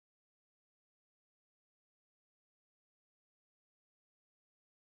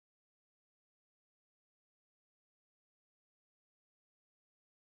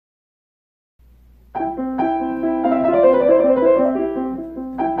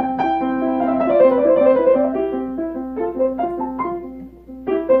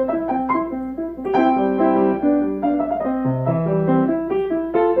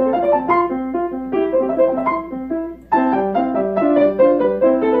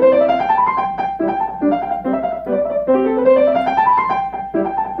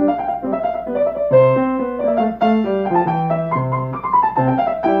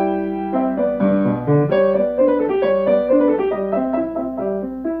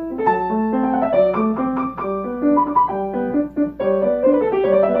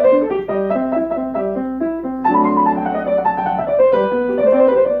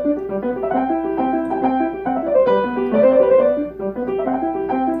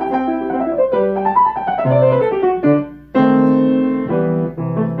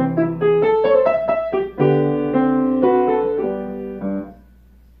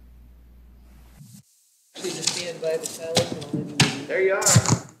There you are.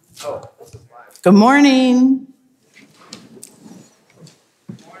 Oh, this is live. Good morning.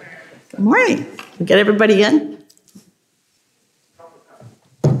 Good morning. We got everybody in?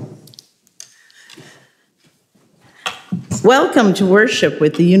 Welcome to worship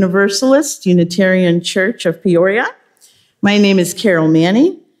with the Universalist Unitarian Church of Peoria. My name is Carol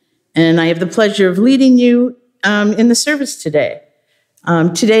Manny, and I have the pleasure of leading you in the service today.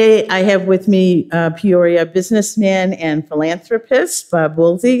 Today, I have with me Peoria businessman and philanthropist, Bob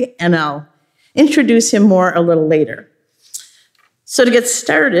Woolsey, and I'll introduce him more a little later. So to get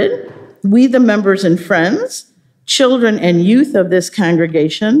started, we, the members and friends, children and youth of this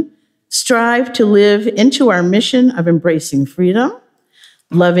congregation, strive to live into our mission of embracing freedom,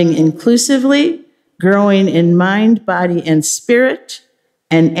 loving inclusively, growing in mind, body, and spirit,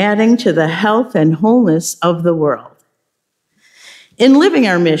 and adding to the health and wholeness of the world. In living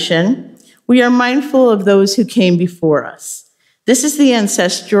our mission, we are mindful of those who came before us. This is the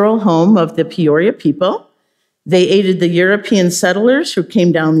ancestral home of the Peoria people. They aided the European settlers who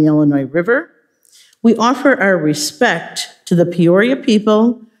came down the Illinois River. We offer our respect to the Peoria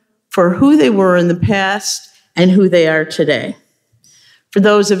people for who they were in the past and who they are today. For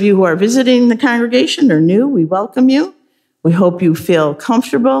those of you who are visiting the congregation or new, we welcome you. We hope you feel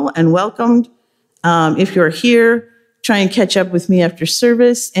comfortable and welcomed. If you're here, try and catch up with me after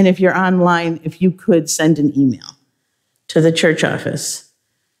service. And if you're online, if you could send an email to the church office.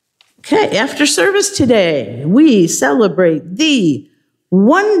 Okay, after service today, we celebrate the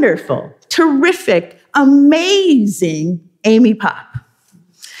wonderful, terrific, amazing Amy Pop.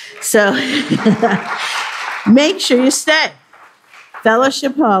 So make sure you stay.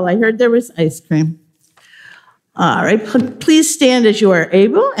 Fellowship Hall, I heard there was ice cream. All right, please stand as you are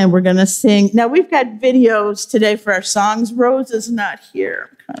able, and we're going to sing. Now, we've got videos today for our songs. Rose is not here,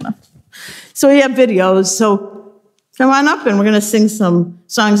 So we have videos, so come on up, and we're going to sing some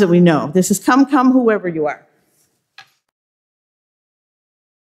songs that we know. This is Come, Come, Whoever You Are.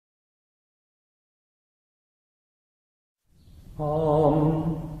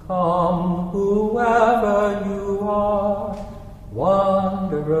 Come, whoever you are,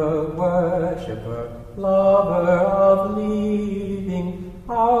 wanderer, worshiper, lover of leaving,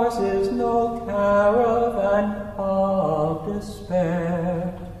 ours is no caravan of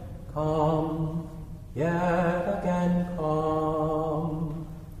despair. Come, yet again come.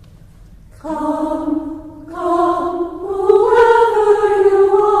 Come, come, whoever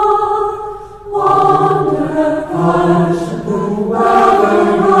you are, wanderer, worshiper, whoever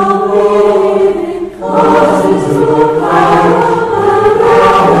you're leaving, ours is no caravan of despair.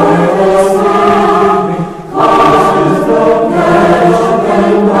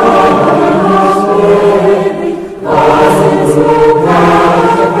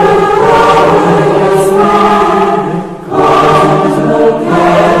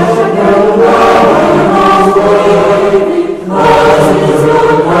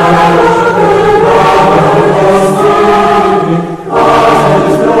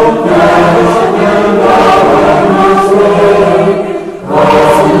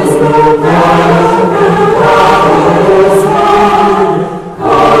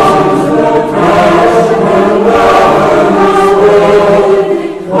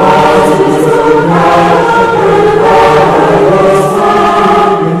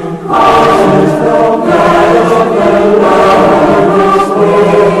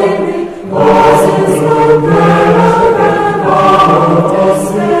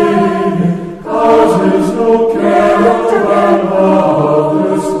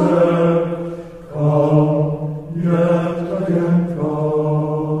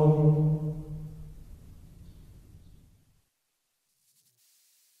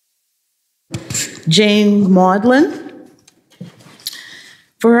 Jane Maudlin.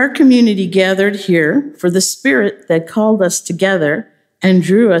 For our community gathered here, for the spirit that called us together and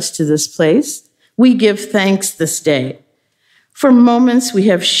drew us to this place, we give thanks this day. For moments we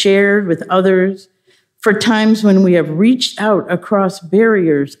have shared with others, for times when we have reached out across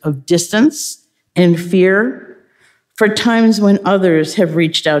barriers of distance and fear, for times when others have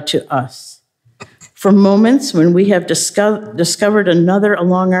reached out to us, for moments when we have discovered another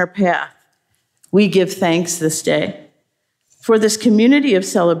along our path. We give thanks this day for this community of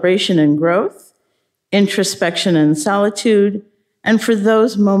celebration and growth, introspection and solitude, and for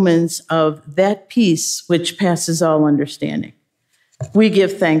those moments of that peace which passes all understanding. We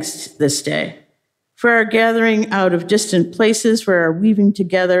give thanks this day for our gathering out of distant places, for our weaving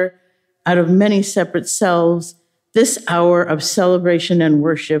together out of many separate selves, this hour of celebration and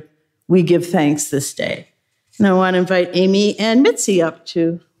worship. We give thanks this day. And I want to invite Amy and Mitzi up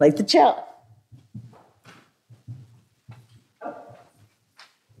to light the chalice.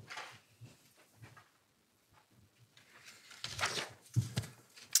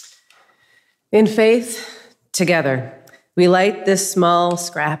 In faith, together, we light this small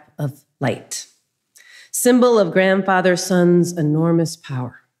scrap of light, symbol of Grandfather Sun's enormous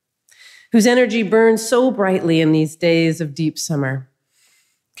power, whose energy burns so brightly in these days of deep summer,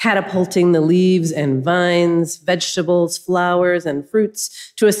 catapulting the leaves and vines, vegetables, flowers, and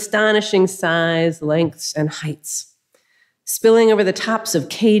fruits to astonishing size, lengths, and heights, spilling over the tops of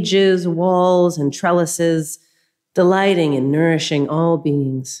cages, walls, and trellises, delighting and nourishing all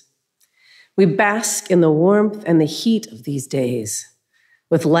beings. We bask in the warmth and the heat of these days,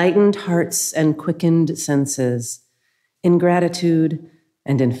 with lightened hearts and quickened senses, in gratitude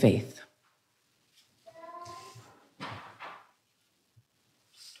and in faith.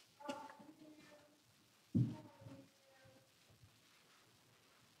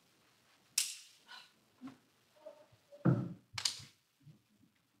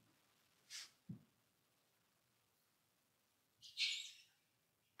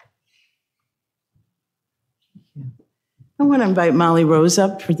 I want to invite Molly Rose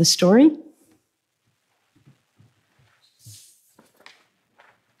up for the story.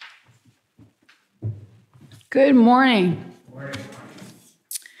 Good morning.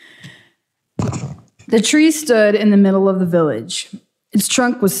 The tree stood in the middle of the village. Its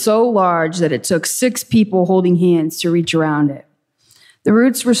trunk was so large that it took 6 people holding hands to reach around it. The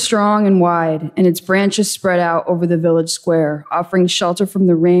roots were strong and wide, and its branches spread out over the village square, offering shelter from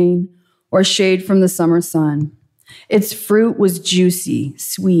the rain or shade from the summer sun. Its fruit was juicy,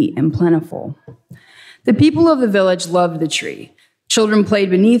 sweet, and plentiful. The people of the village loved the tree. Children played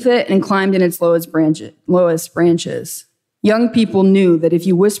beneath it and climbed in its lowest branches. Young people knew that if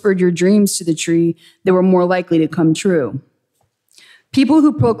you whispered your dreams to the tree, they were more likely to come true. People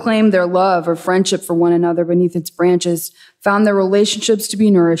who proclaimed their love or friendship for one another beneath its branches found their relationships to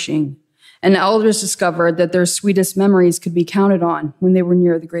be nourishing, and elders discovered that their sweetest memories could be counted on when they were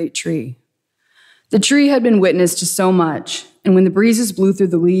near the great tree. The tree had been witness to so much, and when the breezes blew through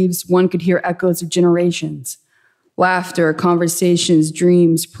the leaves, one could hear echoes of generations, laughter, conversations,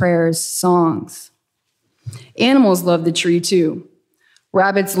 dreams, prayers, songs. Animals loved the tree too.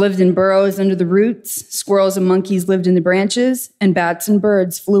 Rabbits lived in burrows under the roots, squirrels and monkeys lived in the branches, and bats and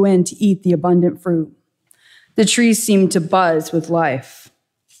birds flew in to eat the abundant fruit. The trees seemed to buzz with life.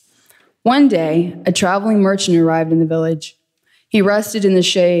 One day, a traveling merchant arrived in the village. He rested in the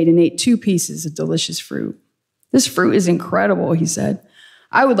shade and ate 2 pieces of delicious fruit. "This fruit is incredible," he said.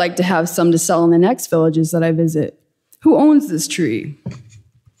 "I would like to have some to sell in the next villages that I visit. Who owns this tree?"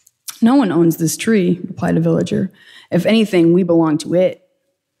 "No one owns this tree," replied a villager. "If anything, we belong to it."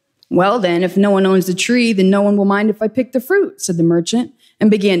 "Well then, if no one owns the tree, then no one will mind if I pick the fruit," said the merchant,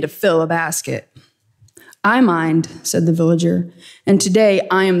 and began to fill a basket. "I mind," said the villager, "and today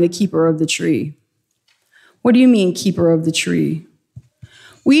I am the keeper of the tree." "What do you mean, keeper of the tree?"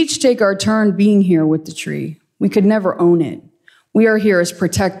 "We each take our turn being here with the tree. We could never own it. We are here as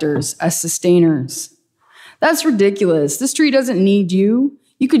protectors, as sustainers." "That's ridiculous. This tree doesn't need you.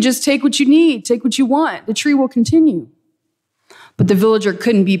 You could just take what you need, take what you want. The tree will continue." But the villager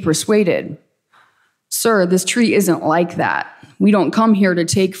couldn't be persuaded. "Sir, this tree isn't like that. We don't come here to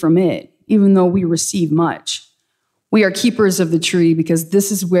take from it, even though we receive much. We are keepers of the tree because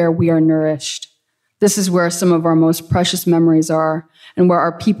this is where we are nourished. This is where some of our most precious memories are and where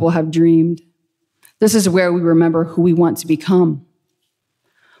our people have dreamed. This is where we remember who we want to become."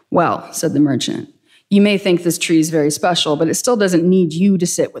 "Well," said the merchant, "you may think this tree is very special, but it still doesn't need you to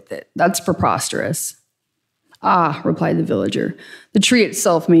sit with it. That's preposterous." "Ah," replied the villager, "the tree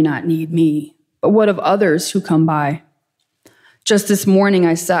itself may not need me, but what of others who come by? Just this morning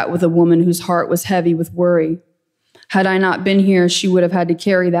I sat with a woman whose heart was heavy with worry. Had I not been here, she would have had to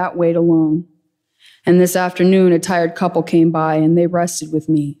carry that weight alone. And this afternoon, a tired couple came by and they rested with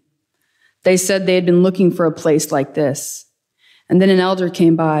me. They said they had been looking for a place like this. And then an elder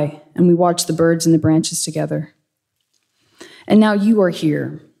came by and we watched the birds in the branches together. And now you are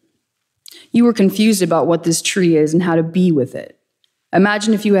here. You were confused about what this tree is and how to be with it.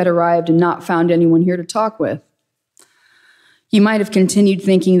 Imagine if you had arrived and not found anyone here to talk with. You might have continued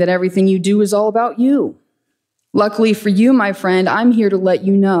thinking that everything you do is all about you. Luckily for you, my friend, I'm here to let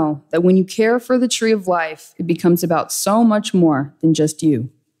you know that when you care for the tree of life, it becomes about so much more than just you."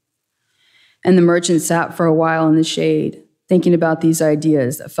 And the merchant sat for a while in the shade, thinking about these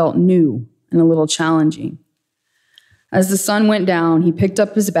ideas that felt new and a little challenging. As the sun went down, he picked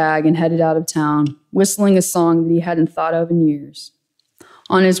up his bag and headed out of town, whistling a song that he hadn't thought of in years.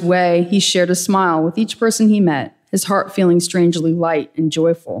 On his way, he shared a smile with each person he met, his heart feeling strangely light and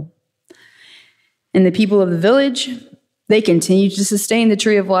joyful. And the people of the village, they continued to sustain the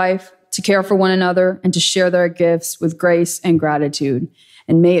tree of life to care for one another, and to share their gifts with grace and gratitude.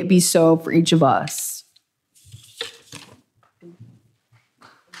 And may it be so for each of us.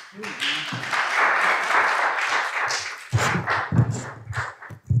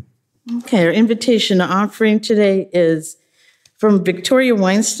 Okay, our invitation to offering today is from Victoria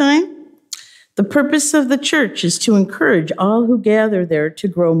Weinstein. The purpose of the church is to encourage all who gather there to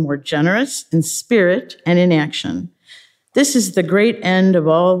grow more generous in spirit and in action. This is the great end of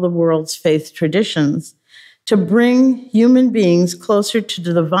all the world's faith traditions, to bring human beings closer to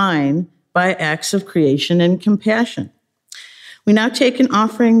the divine by acts of creation and compassion. We now take an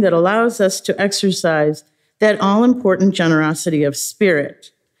offering that allows us to exercise that all-important generosity of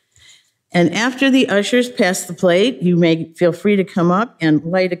spirit. And after the ushers pass the plate, you may feel free to come up and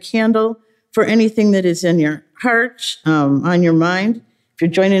light a candle for anything that is in your heart, on your mind. If you're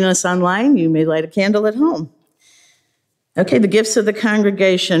joining us online, you may light a candle at home. Okay, the gifts of the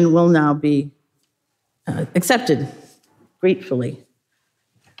congregation will now be accepted gratefully.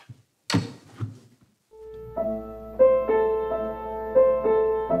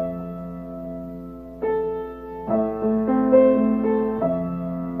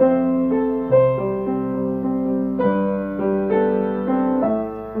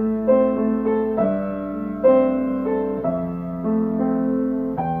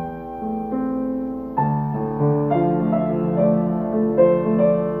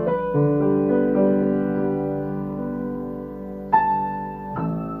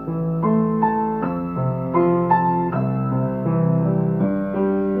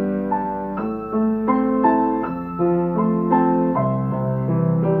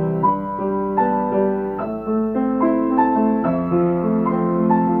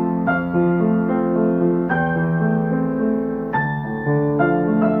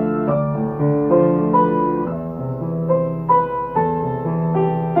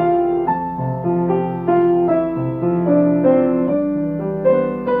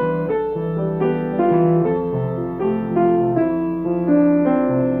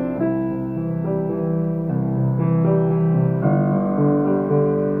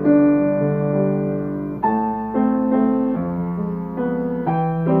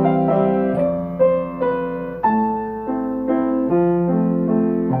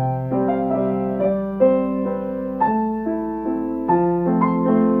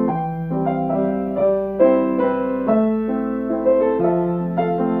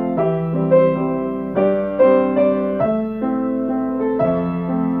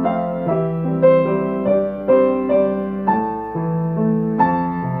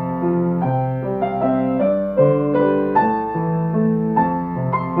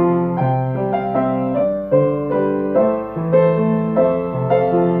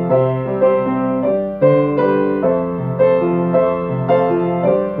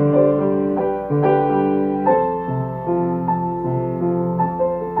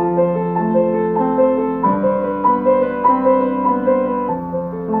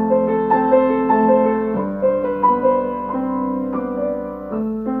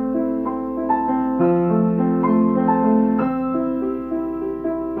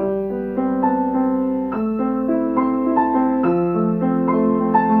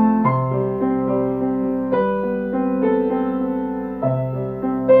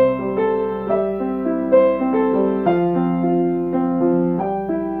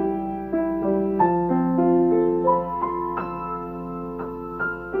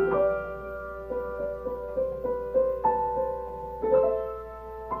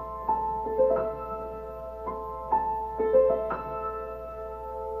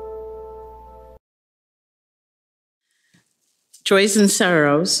 Joys and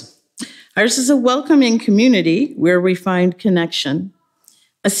sorrows. Ours is a welcoming community where we find connection,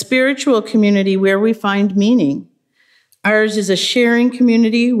 a spiritual community where we find meaning. Ours is a sharing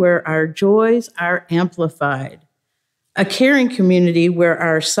community where our joys are amplified, a caring community where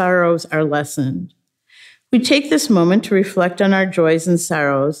our sorrows are lessened. We take this moment to reflect on our joys and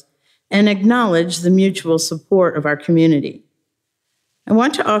sorrows and acknowledge the mutual support of our community. I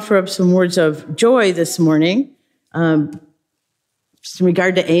want to offer up some words of joy this morning, just in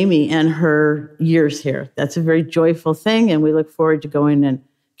regard to Amy and her years here. That's a very joyful thing, and we look forward to going and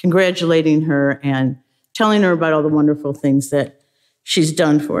congratulating her and telling her about all the wonderful things that she's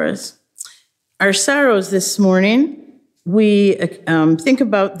done for us. Our sorrows this morning, we think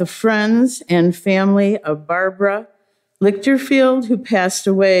about the friends and family of Barbara Lichterfield, who passed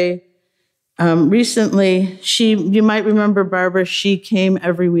away recently. You might remember Barbara. She came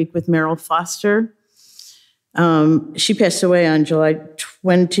every week with Merrill Foster. She passed away on July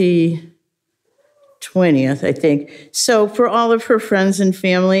 20th, I think. So for all of her friends and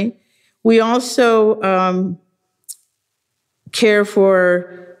family, We also care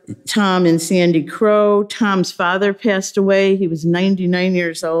for Tom and Sandy Crow. Tom's father passed away. He was 99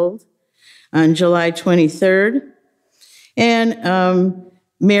 years old on July 23rd. And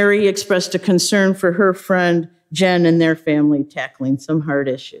Mary expressed a concern for her friend Jen and their family tackling some hard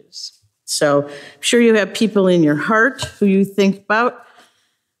issues. So I'm sure you have people in your heart who you think about.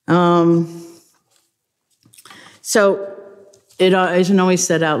 So it isn't always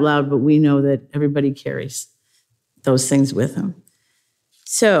said out loud, but we know that everybody carries those things with them.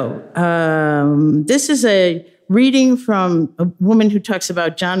 So this is a reading from a woman who talks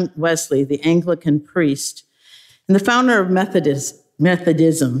about John Wesley, the Anglican priest, and the founder of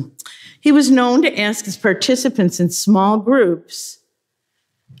Methodism. He was known to ask his participants in small groups,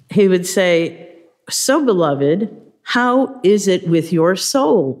 he would say, "So, beloved, how is it with your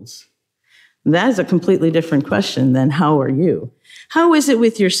souls?" That is a completely different question than how are you? How is it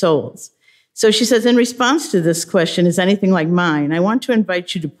with your souls? So she says, in response to this question, is anything like mine? I want to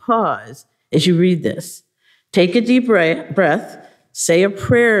invite you to pause as you read this. Take a deep breath, say a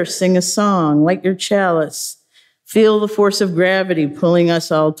prayer, sing a song, light your chalice. Feel the force of gravity pulling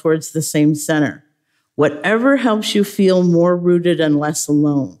us all towards the same center. Whatever helps you feel more rooted and less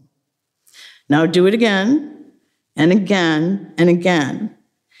alone. Now do it again and again and again.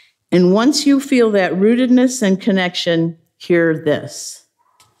 And once you feel that rootedness and connection, hear this.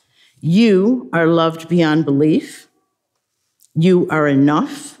 You are loved beyond belief. You are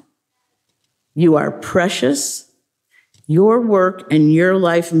enough. You are precious. Your work and your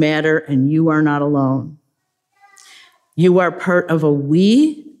life matter, and you are not alone. You are part of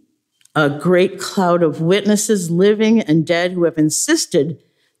a great cloud of witnesses, living and dead, who have insisted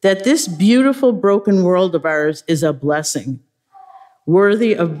that this beautiful, broken world of ours is a blessing,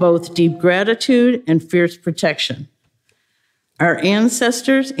 worthy of both deep gratitude and fierce protection. Our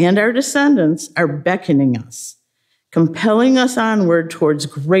ancestors and our descendants are beckoning us, compelling us onward towards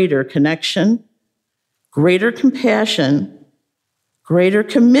greater connection, greater compassion, greater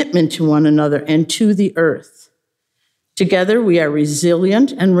commitment to one another and to the earth. Together, we are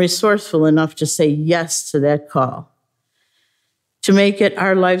resilient and resourceful enough to say yes to that call, to make it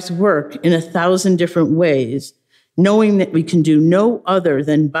our life's work in 1,000 different ways, knowing that we can do no other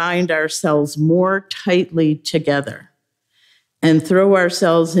than bind ourselves more tightly together and throw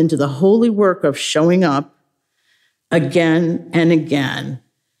ourselves into the holy work of showing up again and again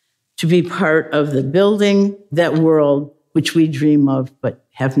to be part of the building that world which we dream of but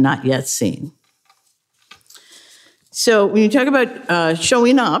have not yet seen. So when you talk about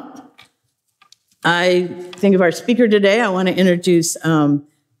showing up, I think of our speaker today. I want to introduce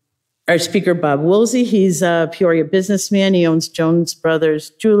our speaker, Bob Woolsey. He's a Peoria businessman. He owns Jones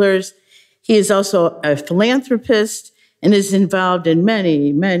Brothers Jewelers. He is also a philanthropist and is involved in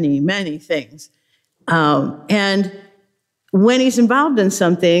many, many, many things. And when he's involved in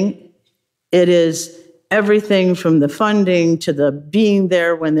something, it is everything from the funding to the being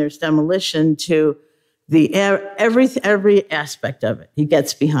there when there's demolition to the every aspect of it. He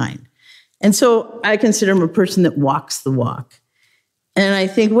gets behind. And so I consider him a person that walks the walk. And I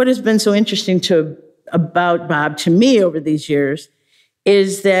think what has been so interesting about Bob to me over these years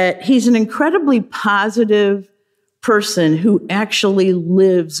is that he's an incredibly positive person who actually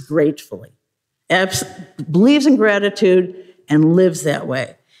lives gratefully, believes in gratitude and lives that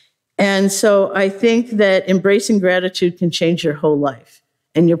way. And so I think that embracing gratitude can change your whole life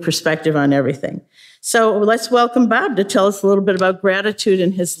and your perspective on everything. So let's welcome Bob to tell us a little bit about gratitude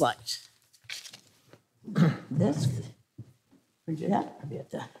in his life. That's good. Yeah, I'll be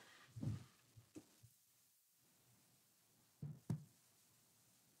at that.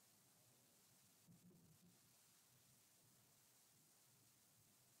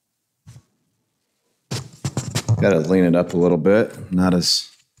 Got to lean it up a little bit. Not as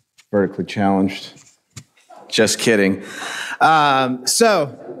vertically challenged. Just kidding.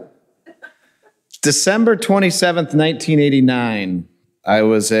 So, December 27th, 1989, I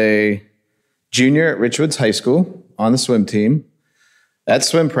was a junior at Richwoods High School on the swim team at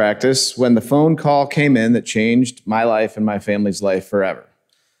swim practice when the phone call came in that changed my life and my family's life forever.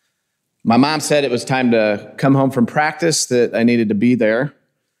 My mom said it was time to come home from practice, that I needed to be there.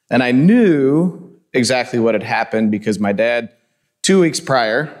 And I knew exactly what had happened because my dad, 2 weeks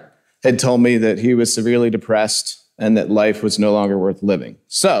prior, had told me that he was severely depressed and that life was no longer worth living.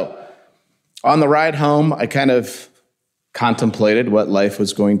 So, on the ride home, I kind of contemplated what life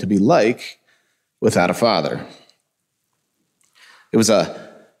was going to be like without a father. It was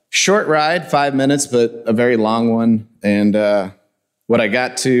a short ride, 5 minutes, but a very long one. And what I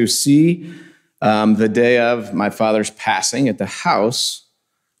got to see the day of my father's passing at the house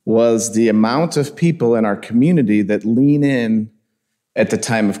was the amount of people in our community that lean in at the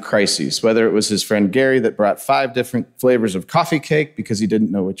time of crises, whether it was his friend Gary that brought 5 different flavors of coffee cake because he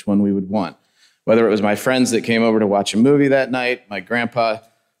didn't know which one we would want, whether it was my friends that came over to watch a movie that night, my grandpa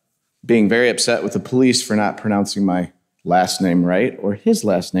being very upset with the police for not pronouncing my last name right or his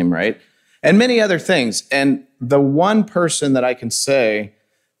last name right, and many other things. And the one person that I can say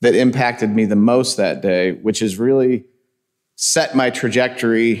that impacted me the most that day, which has really set my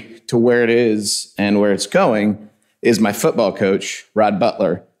trajectory to where it is and where it's going, is my football coach, Rod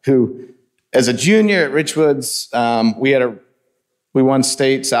Butler, who, as a junior at Richwoods, we won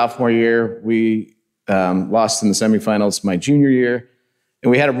state sophomore year. We lost in the semifinals my junior year,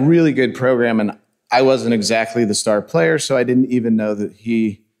 and we had a really good program, and I wasn't exactly the star player, so I didn't even know that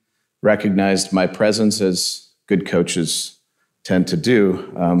he recognized my presence, as good coaches tend to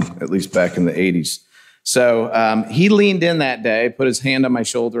do, at least back in the 80s. So he leaned in that day, put his hand on my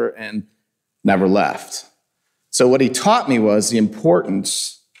shoulder, and never left. So what he taught me was the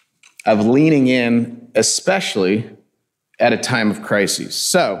importance of leaning in, especially at a time of crises.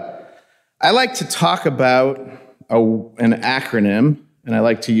 So I like to talk about an acronym, and I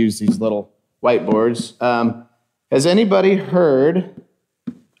like to use these little whiteboards. Has anybody heard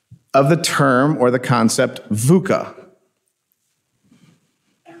of the term or the concept VUCA?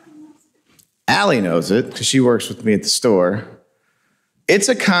 Allie knows it because she works with me at the store. It's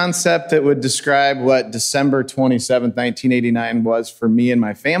a concept that would describe what December 27th, 1989 was for me and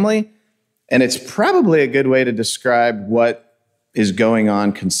my family, and it's probably a good way to describe what is going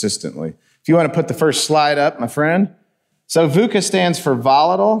on consistently. If you want to put the first slide up, my friend. So VUCA stands for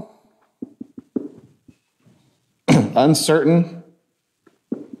volatile, uncertain,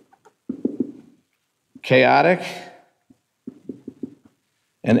 chaotic,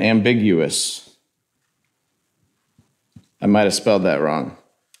 and ambiguous. I might have spelled that wrong.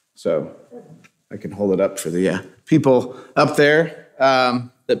 So I can hold it up for the people up there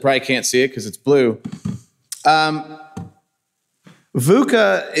that probably can't see it because it's blue.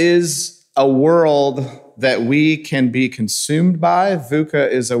 VUCA is a world that we can be consumed by.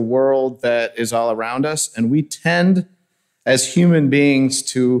 VUCA is a world that is all around us, and we tend as human beings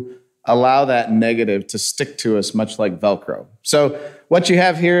to allow that negative to stick to us much like Velcro. So what you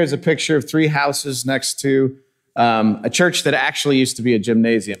have here is a picture of 3 houses next to a church that actually used to be a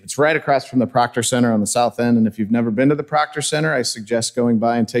gymnasium. It's right across from the Proctor Center on the south end, and if you've never been to the Proctor Center, I suggest going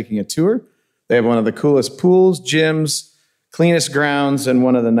by and taking a tour. They have one of the coolest pools, gyms, cleanest grounds, and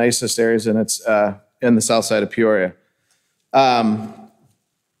one of the nicest areas, and it's in the south side of Peoria.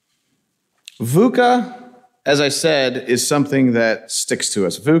 VUCA, as I said, is something that sticks to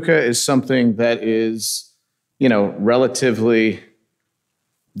us. VUCA is something that is, relatively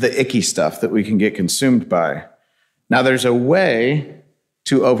the icky stuff that we can get consumed by. Now, there's a way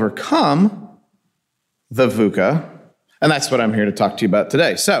to overcome the VUCA, and that's what I'm here to talk to you about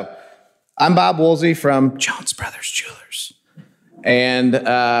today. So, I'm Bob Woolsey from Jones Brothers Jewelers, and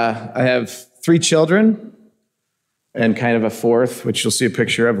I have 3 children and kind of a 4th, which you'll see a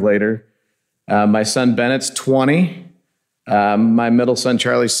picture of later. My son Bennett's 20. My middle son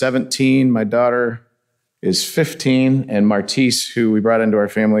Charlie's 17. My daughter is 15. And Martise, who we brought into our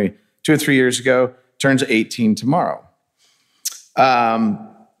family 2 or 3 years ago, turns 18 tomorrow.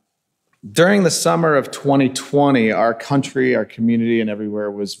 During the summer of 2020, our country, our community, and everywhere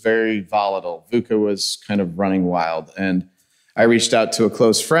was very volatile. VUCA was kind of running wild. And I reached out to a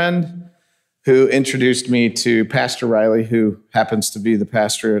close friend who introduced me to Pastor Riley, who happens to be the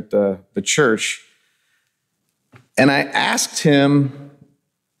pastor at the church. And I asked him,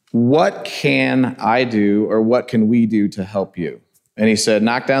 what can I do or what can we do to help you? And he said,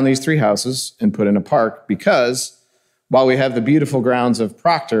 knock down these 3 houses and put in a park, because while we have the beautiful grounds of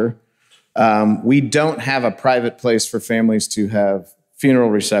Proctor, we don't have a private place for families to have funeral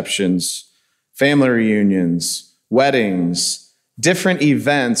receptions, family reunions, weddings, different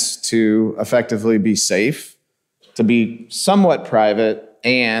events to effectively be safe, to be somewhat private,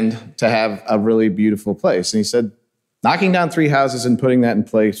 and to have a really beautiful place. And he said, knocking down 3 houses and putting that in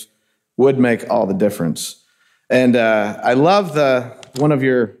place would make all the difference. And I love one of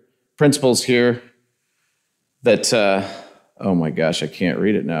your principles here that, oh my gosh, I can't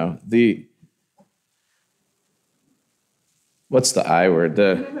read it now. What's the I word?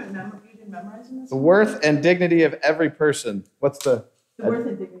 The worth and dignity of every person. What's the worth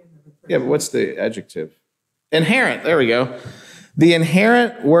and dignity of every person? Yeah, but what's the adjective? Inherent. There we go. The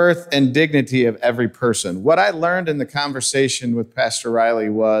inherent worth and dignity of every person. What I learned in the conversation with Pastor Riley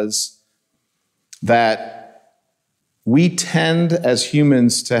was that we tend as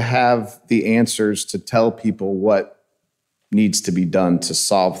humans to have the answers to tell people what needs to be done to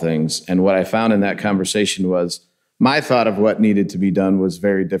solve things. And what I found in that conversation was my thought of what needed to be done was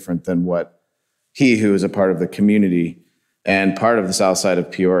very different than what he, who is a part of the community and part of the south side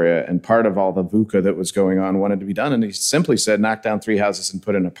of Peoria and part of all the VUCA that was going on, wanted to be done. And he simply said, knock down 3 houses and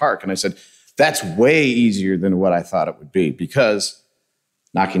put in a park. And I said, that's way easier than what I thought it would be, because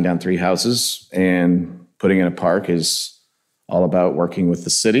knocking down 3 houses and putting in a park is all about working with the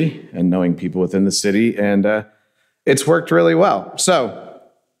city and knowing people within the city. And it's worked really well. So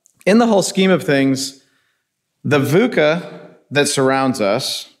in the whole scheme of things, the VUCA that surrounds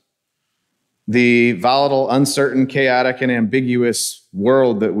us, the volatile, uncertain, chaotic, and ambiguous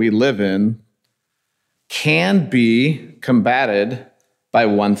world that we live in, can be combated by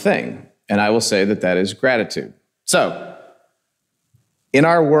one thing. And I will say that that is gratitude. So in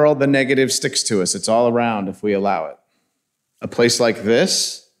our world, the negative sticks to us. It's all around if we allow it. A place like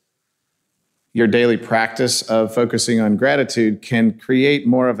this, your daily practice of focusing on gratitude can create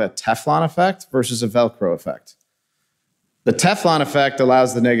more of a Teflon effect versus a Velcro effect. The Teflon effect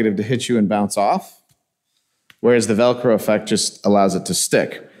allows the negative to hit you and bounce off, whereas the Velcro effect just allows it to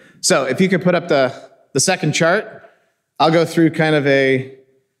stick. So if you could put up the second chart, I'll go through kind of a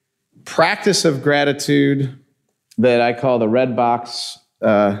practice of gratitude that I call the red box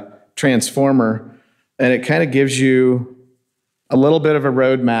transformer, and it kind of gives you a little bit of a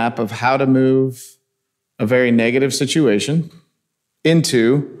roadmap of how to move a very negative situation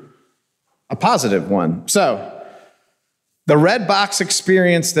into a positive one. So the red box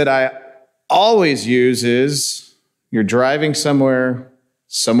experience that I always use is you're driving somewhere,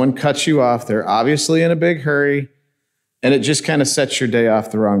 someone cuts you off, they're obviously in a big hurry, and it just kind of sets your day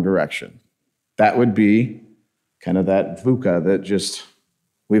off the wrong direction. That would be kind of that VUCA that just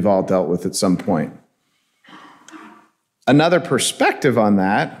we've all dealt with at some point. Another perspective on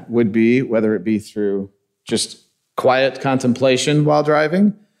that would be, whether it be through just quiet contemplation while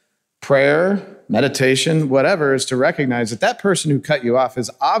driving, prayer, meditation, whatever, is to recognize that that person who cut you off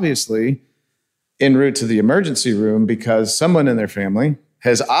is obviously en route to the emergency room because someone in their family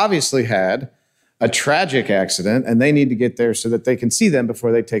has obviously had a tragic accident and they need to get there so that they can see them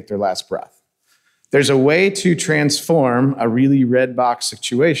before they take their last breath. There's a way to transform a really red box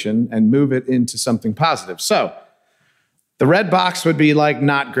situation and move it into something positive. So the red box would be like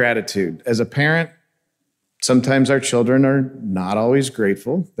not gratitude. As a parent, sometimes our children are not always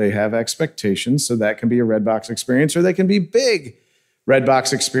grateful. They have expectations, so that can be a red box experience, or they can be big red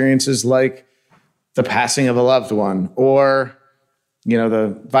box experiences like the passing of a loved one, or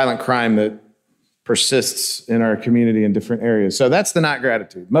the violent crime that persists in our community in different areas. So that's the not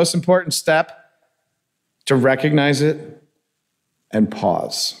gratitude. Most important step, to recognize it and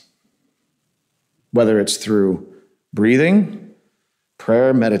pause. Whether it's through breathing,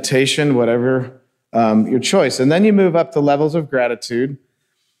 prayer, meditation, whatever your choice. And then you move up the levels of gratitude.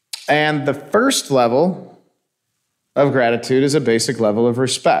 And the first level of gratitude is a basic level of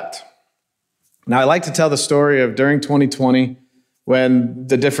respect. Now, I like to tell the story of during 2020, when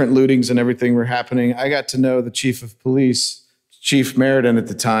the different lootings and everything were happening, I got to know the chief of police, Chief Meriden at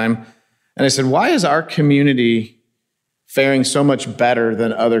the time. And I said, why is our community faring so much better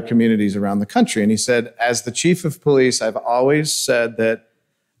than other communities around the country? And he said, as the chief of police, I've always said that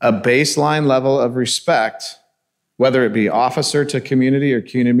a baseline level of respect, whether it be officer to community or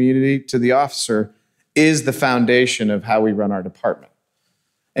community to the officer, is the foundation of how we run our department.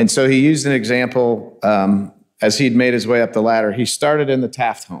 And so he used an example as he'd made his way up the ladder. He started in the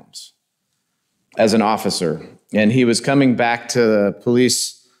Taft homes as an officer, and he was coming back to the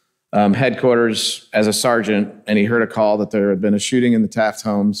police headquarters as a sergeant, and he heard a call that there had been a shooting in the Taft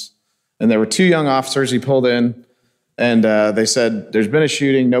homes, and there were 2 young officers. He pulled in, and they said, there's been a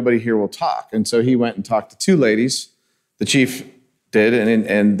shooting, nobody here will talk. And so he went and talked to 2 ladies. The chief did,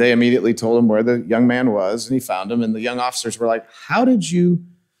 and they immediately told him where the young man was, and he found him, and the young officers were like, how did you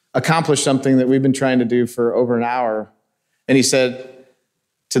accomplish something that we've been trying to do for over an hour? And he said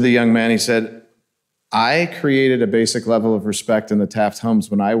to the young man, he said, I created a basic level of respect in the Taft homes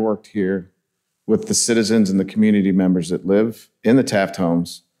when I worked here with the citizens and the community members that live in the Taft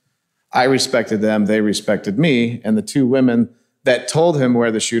homes. I respected them, they respected me, and the 2 women that told him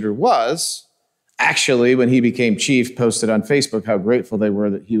where the shooter was, actually, when he became chief, posted on Facebook how grateful they were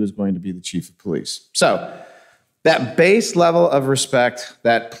that he was going to be the chief of police. So that base level of respect,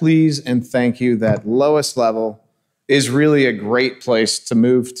 that please and thank you, that lowest level, is really a great place to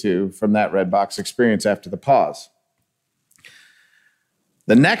move to from that red box experience after the pause.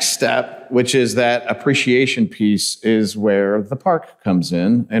 The next step, which is that appreciation piece, is where the park comes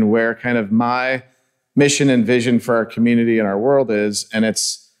in and where kind of my mission and vision for our community and our world is, and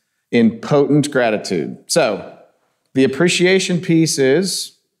it's in potent gratitude. So the appreciation piece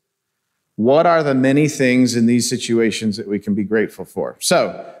is, what are the many things in these situations that we can be grateful for?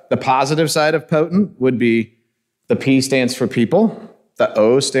 So the positive side of potent would be the P stands for people, the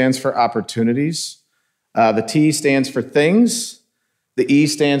O stands for opportunities, the T stands for things, the E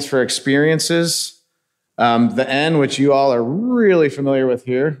stands for experiences, the N, which you all are really familiar with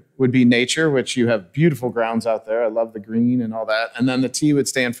here, would be nature, which you have beautiful grounds out there. I love the green and all that. And then the T would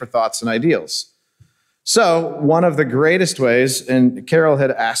stand for thoughts and ideals. So one of the greatest ways, and Carol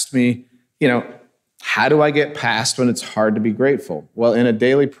had asked me, how do I get past when it's hard to be grateful? Well, in a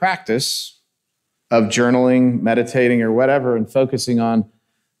daily practice of journaling, meditating, or whatever, and focusing on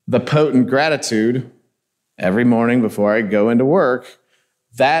the potent gratitude every morning before I go into work,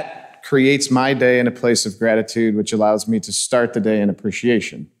 that creates my day in a place of gratitude, which allows me to start the day in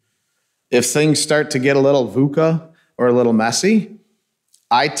appreciation. If things start to get a little VUCA or a little messy,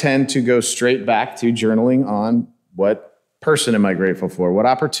 I tend to go straight back to journaling on what person am I grateful for? What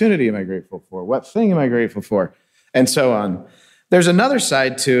opportunity am I grateful for? What thing am I grateful for? And so on. There's another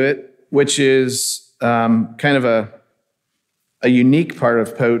side to it, which is kind of a unique part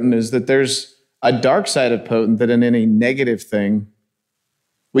of potent, is that there's a dark side of potent that in any negative thing,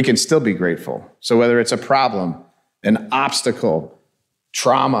 we can still be grateful. So whether it's a problem, an obstacle,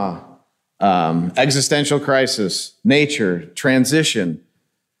 trauma, existential crisis, nature, transition,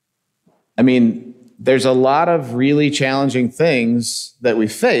 there's a lot of really challenging things that we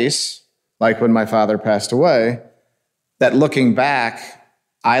face, like when my father passed away, that looking back,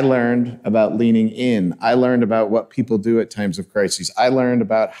 I learned about leaning in. I learned about what people do at times of crises. I learned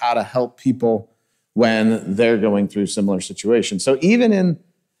about how to help people when they're going through similar situations. So even in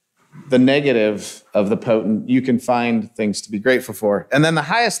the negative of the potent, you can find things to be grateful for. And then the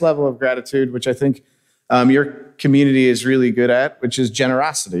highest level of gratitude, which I think your community is really good at, which is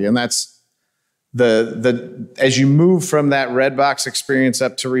generosity. And that's as you move from that red box experience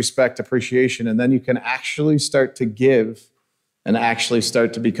up to respect, appreciation, and then you can actually start to give and actually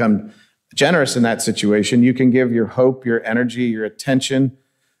start to become generous in that situation. You can give your hope, your energy, your attention.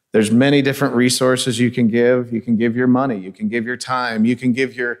 There's many different resources you can give. You can give your money. You can give your time. You can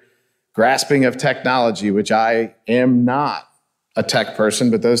give your grasping of technology, which I am not a tech person,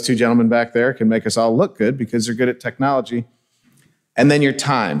 but those two gentlemen back there can make us all look good because they're good at technology. And then your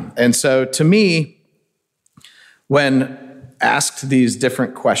time. And so to me, when asked these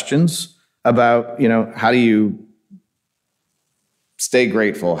different questions about, how do you stay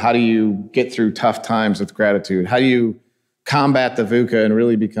grateful? How do you get through tough times with gratitude? How do you combat the VUCA and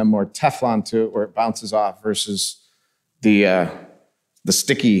really become more Teflon to it where it bounces off versus the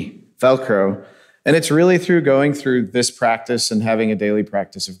sticky Velcro? And it's really through going through this practice and having a daily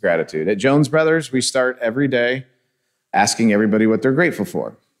practice of gratitude. At Jones Brothers, we start every day asking everybody what they're grateful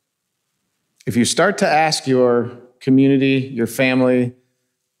for. If you start to ask your community, your family,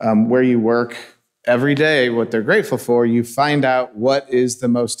 where you work every day what they're grateful for, you find out what is the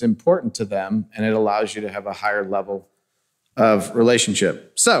most important to them, and it allows you to have a higher level of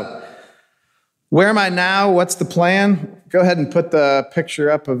relationship. So, where am I now? What's the plan? Go ahead and put the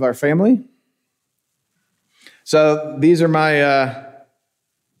picture up of our family. So these are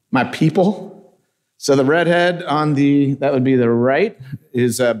my people. So the redhead that would be the right,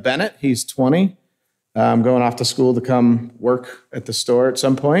 is Bennett. He's 20, going off to school to come work at the store at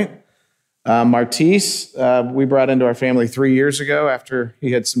some point. Martise, we brought into our family 3 years ago after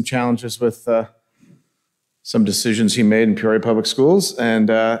he had some challenges with some decisions he made in Peoria Public Schools. And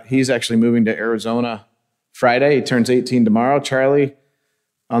he's actually moving to Arizona Friday. He turns 18 tomorrow. Charlie,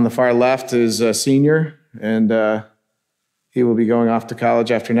 on the far left, is a senior, and he will be going off to college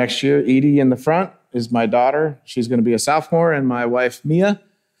after next year. Edie in the front is my daughter. She's going to be a sophomore, and my wife, Mia,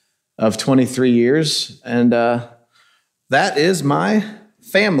 of 23 years. And that is my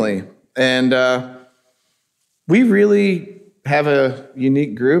family. And we really have a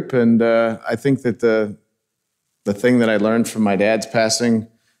unique group. And I think that the thing that I learned from my dad's passing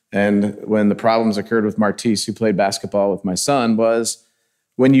and when the problems occurred with Martise, who played basketball with my son, was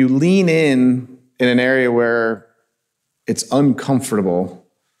when you lean in an area where it's uncomfortable,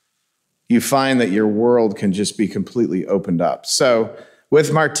 you find that your world can just be completely opened up. So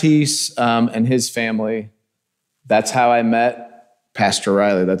with Martise and his family, that's how I met Pastor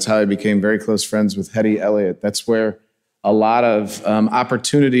Riley. That's how I became very close friends with Hetty Elliott. That's where a lot of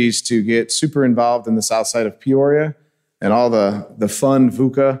opportunities to get super involved in the south side of Peoria and all the fun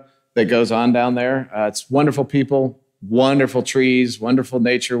VUCA that goes on down there. It's wonderful people, wonderful trees, wonderful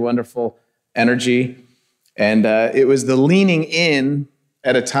nature, wonderful energy. And it was the leaning in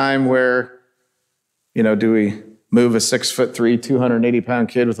at a time where, do we move a 6'3", 280-pound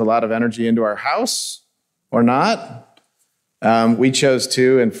kid with a lot of energy into our house? or not. We chose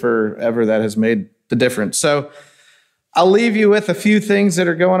to, and forever that has made the difference. So I'll leave you with a few things that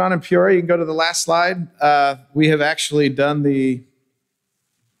are going on in Peoria. You can go to the last slide. We have actually done the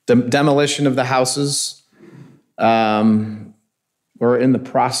demolition of the houses. We're in the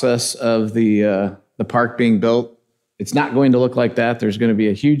process of the park being built. It's not going to look like that. There's going to be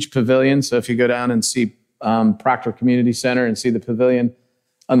a huge pavilion. So if you go down and see Proctor Community Center and see the pavilion,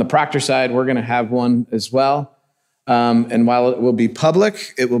 on the Proctor side, we're going to have one as well. And while it will be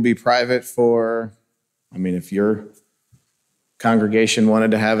public, it will be private for, if your congregation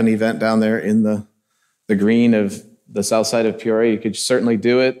wanted to have an event down there in the green of the south side of Peoria, you could certainly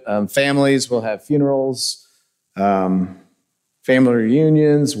do it. Families will have funerals, family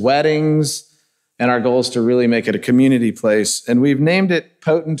reunions, weddings, and our goal is to really make it a community place. And we've named it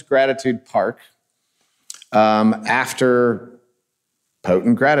Potent Gratitude Park after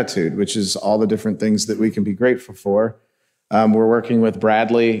potent gratitude, which is all the different things that we can be grateful for. We're working with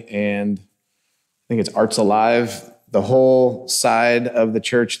Bradley and I think it's Arts Alive. The whole side of the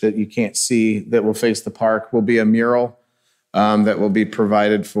church that you can't see that will face the park will be a mural that will be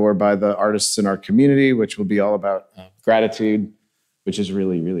provided for by the artists in our community, which will be all about gratitude, which is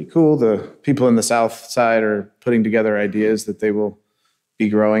really, really cool. The people in the south side are putting together ideas that they will be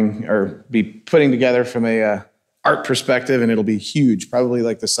growing or be putting together from a art perspective, and it'll be huge, probably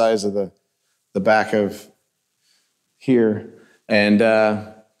like the size of the back of here. And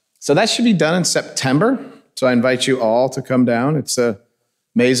so that should be done in September. So I invite you all to come down. It's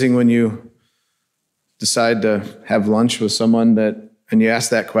amazing when you decide to have lunch with someone and you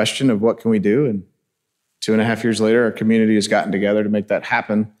ask that question of what can we do? And 2.5 years later, our community has gotten together to make that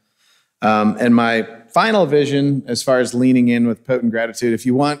happen. And my final vision, as far as leaning in with Potent Gratitude, if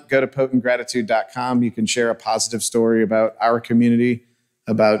you want, go to potentgratitude.com. You can share a positive story about our community,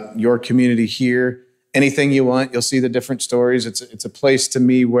 about your community here. Anything you want, you'll see the different stories. It's a place to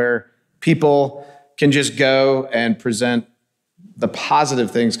me where people can just go and present the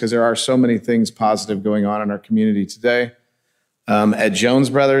positive things, because there are so many things positive going on in our community today. At Jones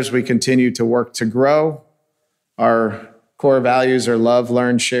Brothers, we continue to work to grow. Our core values are love,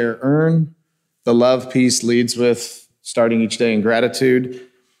 learn, share, earn. The love piece leads with starting each day in gratitude.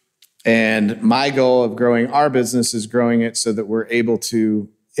 And my goal of growing our business is growing it so that we're able to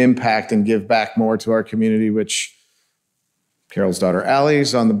impact and give back more to our community, which Carol's daughter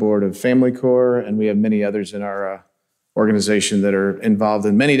Allie's on the board of Family Corps, and we have many others in our organization that are involved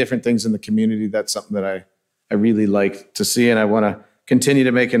in many different things in the community. That's something that I really like to see, and I want to continue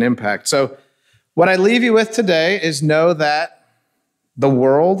to make an impact. So what I leave you with today is know that the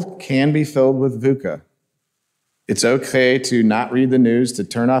world can be filled with VUCA. It's okay to not read the news, to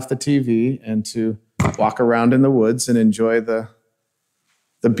turn off the TV, and to walk around in the woods and enjoy the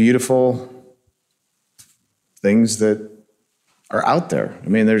beautiful things that are out there.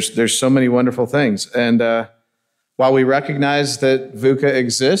 There's so many wonderful things. And while we recognize that VUCA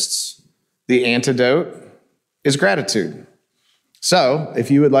exists, the antidote is gratitude. So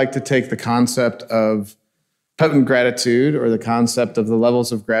if you would like to take the concept of potent gratitude, or the concept of the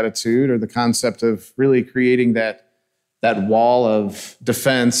levels of gratitude, or the concept of really creating that wall of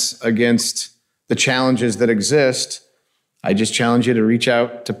defense against the challenges that exist, I just challenge you to reach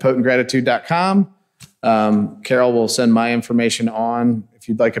out to potentgratitude.com. Carol will send my information on if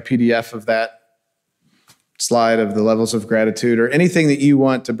you'd like a PDF of that slide of the levels of gratitude, or anything that you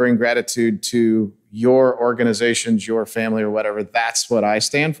want to bring gratitude to your organizations, your family, or whatever. That's what I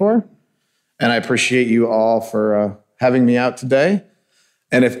stand for. And I appreciate you all for having me out today.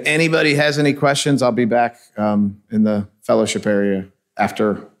 And if anybody has any questions, I'll be back in the fellowship area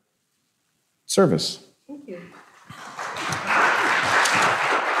after service. Thank you.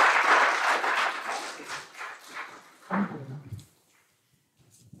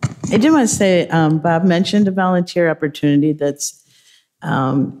 I did want to say, Bob mentioned a volunteer opportunity that's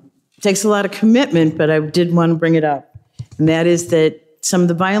takes a lot of commitment, but I did want to bring it up. And that is that some of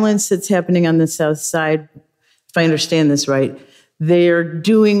the violence that's happening on the south side, if I understand this right, they're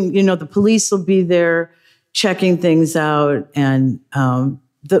doing, the police will be there checking things out, and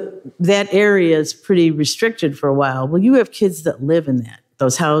that area is pretty restricted for a while. Well, you have kids that live in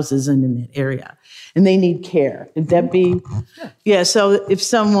those houses and in that area, and they need care. Would that be? Yeah, so if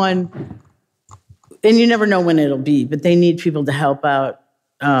someone, and you never know when it'll be, but they need people to help out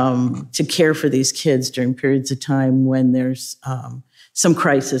to care for these kids during periods of time when there's some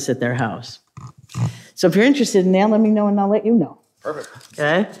crisis at their house. So if you're interested in that, let me know and I'll let you know. Perfect.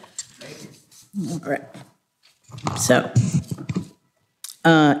 Okay? All right. So,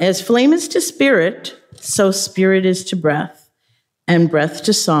 as flame is to spirit, so spirit is to breath, and breath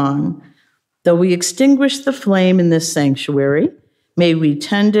to song. Though we extinguish the flame in this sanctuary, may we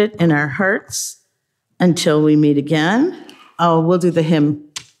tend it in our hearts until we meet again. Oh, we'll do the hymn.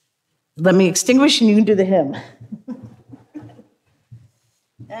 Let me extinguish and you can do the hymn.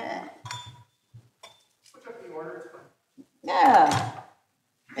 Yeah.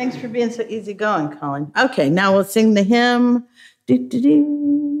 Thanks for being so easygoing, Colin. Okay, now we'll sing the hymn.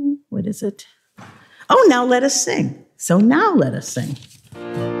 Do-do-do. What is it? Oh, now let us sing. So now let us sing.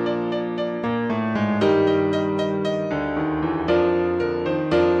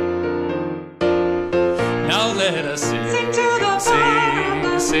 Now let us sing. Sing to the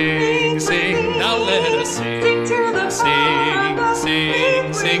sing, sing, sing. Now let us sing. Sing to the sing,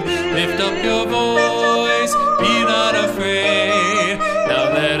 sing, sing. Lift up your voice. Be not afraid.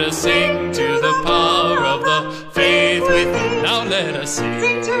 Now let us sing to the power of the faith within. Now let us sing.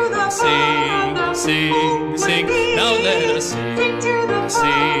 Sing to the sing, sing, sing. Now let us sing. Sing to the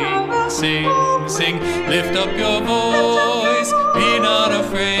sing, sing, sing. Lift up your voice. Be not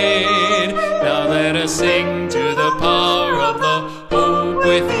afraid. Now let us sing to the power of the hope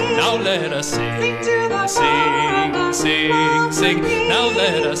within. Now let us sing, sing, sing, sing. Now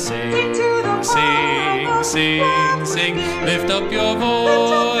let us sing, sing, sing, sing. Lift up your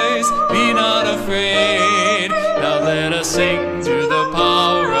voice, be not afraid. Now let us sing to the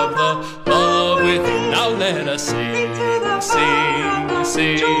power of the love within. Now let us sing, sing,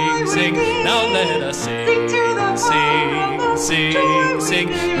 sing, sing. Now let us sing, sing, sing, sing.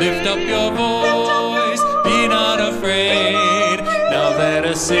 Lift up your voice, be not afraid. Now let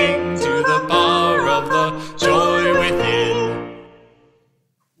us sing to the power of the joy within.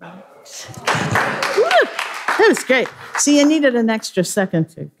 That was great. See, I needed an extra second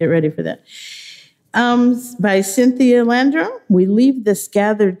to get ready for that. By Cynthia Landrum, we leave this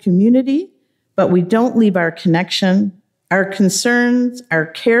gathered community, but we don't leave our connection, our concerns, our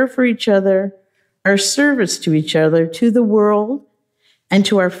care for each other, our service to each other, to the world, and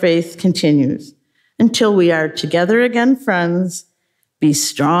to our faith continues. Until we are together again, friends, be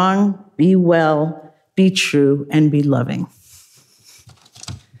strong, be well, be true, and be loving.